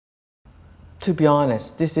To be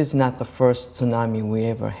honest, this is not the first tsunami we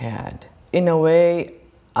ever had. In a way,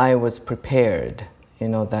 I was prepared,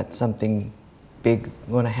 that something big was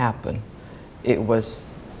going to happen. It was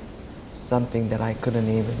something that I couldn't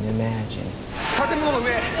even imagine.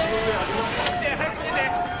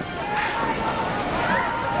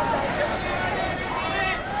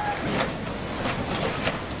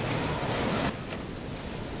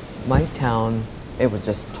 My town, it was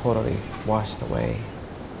just totally washed away.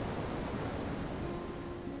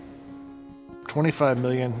 25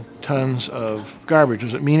 million tons of garbage.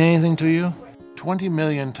 Does it mean anything to you? 20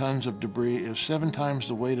 million tons of debris is 7 times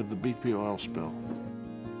the weight of the BP oil spill.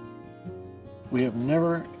 We have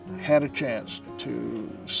never had a chance to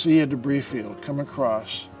see a debris field come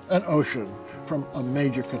across an ocean from a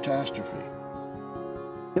major catastrophe.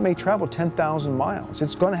 It may travel 10,000 miles.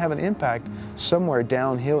 It's going to have an impact somewhere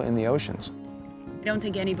downhill in the oceans. I don't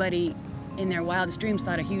think anybody in their wildest dreams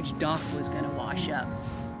thought a huge dock was going to wash up.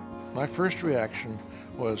 My first reaction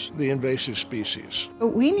was the invasive species. But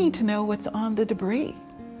we need to know what's on the debris.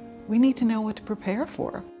 We need to know what to prepare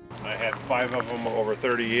for. I had 5 of them over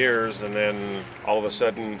 30 years, and then all of a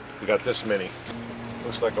sudden we got this many.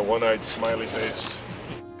 Looks like a one-eyed smiley face.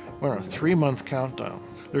 We're on a 3-month countdown.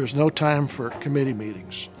 There is no time for committee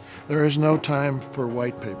meetings. There is no time for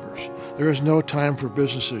white papers. There is no time for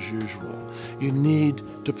business as usual. You need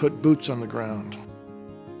to put boots on the ground.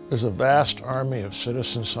 There's a vast army of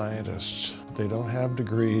citizen scientists. They don't have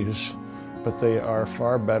degrees, but they are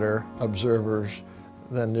far better observers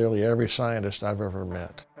than nearly every scientist I've ever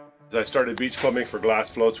met. I started beach clubbing for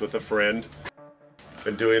glass floats with a friend.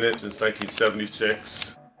 Been doing it since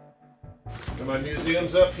 1976. And my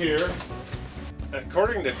museum's up here.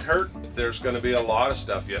 According to Kurt, there's going to be a lot of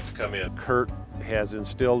stuff yet to come in. Kurt has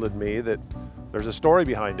instilled in me that there's a story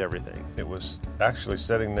behind everything. It was actually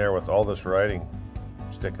sitting there with all this writing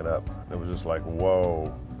sticking up. It was just like,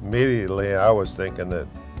 whoa. Immediately I was thinking that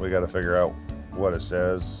we got to figure out what it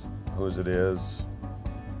says, whose it is.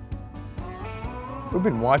 We've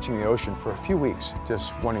been watching the ocean for a few weeks,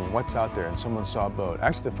 just wondering what's out there, and someone saw a boat.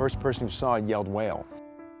 Actually, the first person who saw it yelled whale.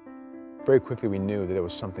 Very quickly we knew that it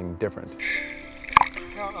was something different.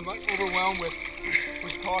 I'm overwhelmed with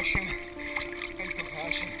caution and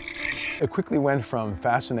compassion. It quickly went from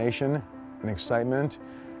fascination and excitement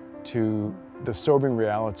to the sobering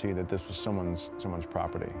reality that this was someone's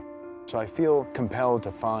property. So I feel compelled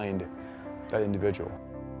to find that individual.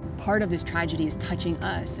 Part of this tragedy is touching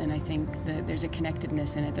us, and I think that there's a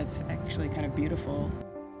connectedness in it that's actually kind of beautiful.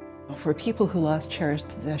 For people who lost cherished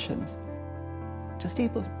possessions, just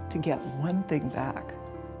able to get one thing back,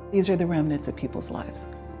 these are the remnants of people's lives.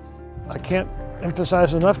 I can't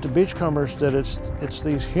emphasize enough to beachcombers that it's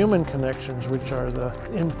these human connections which are the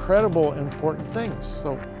incredible important things.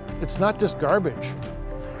 So it's not just garbage,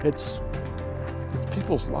 it's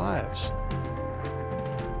people's lives.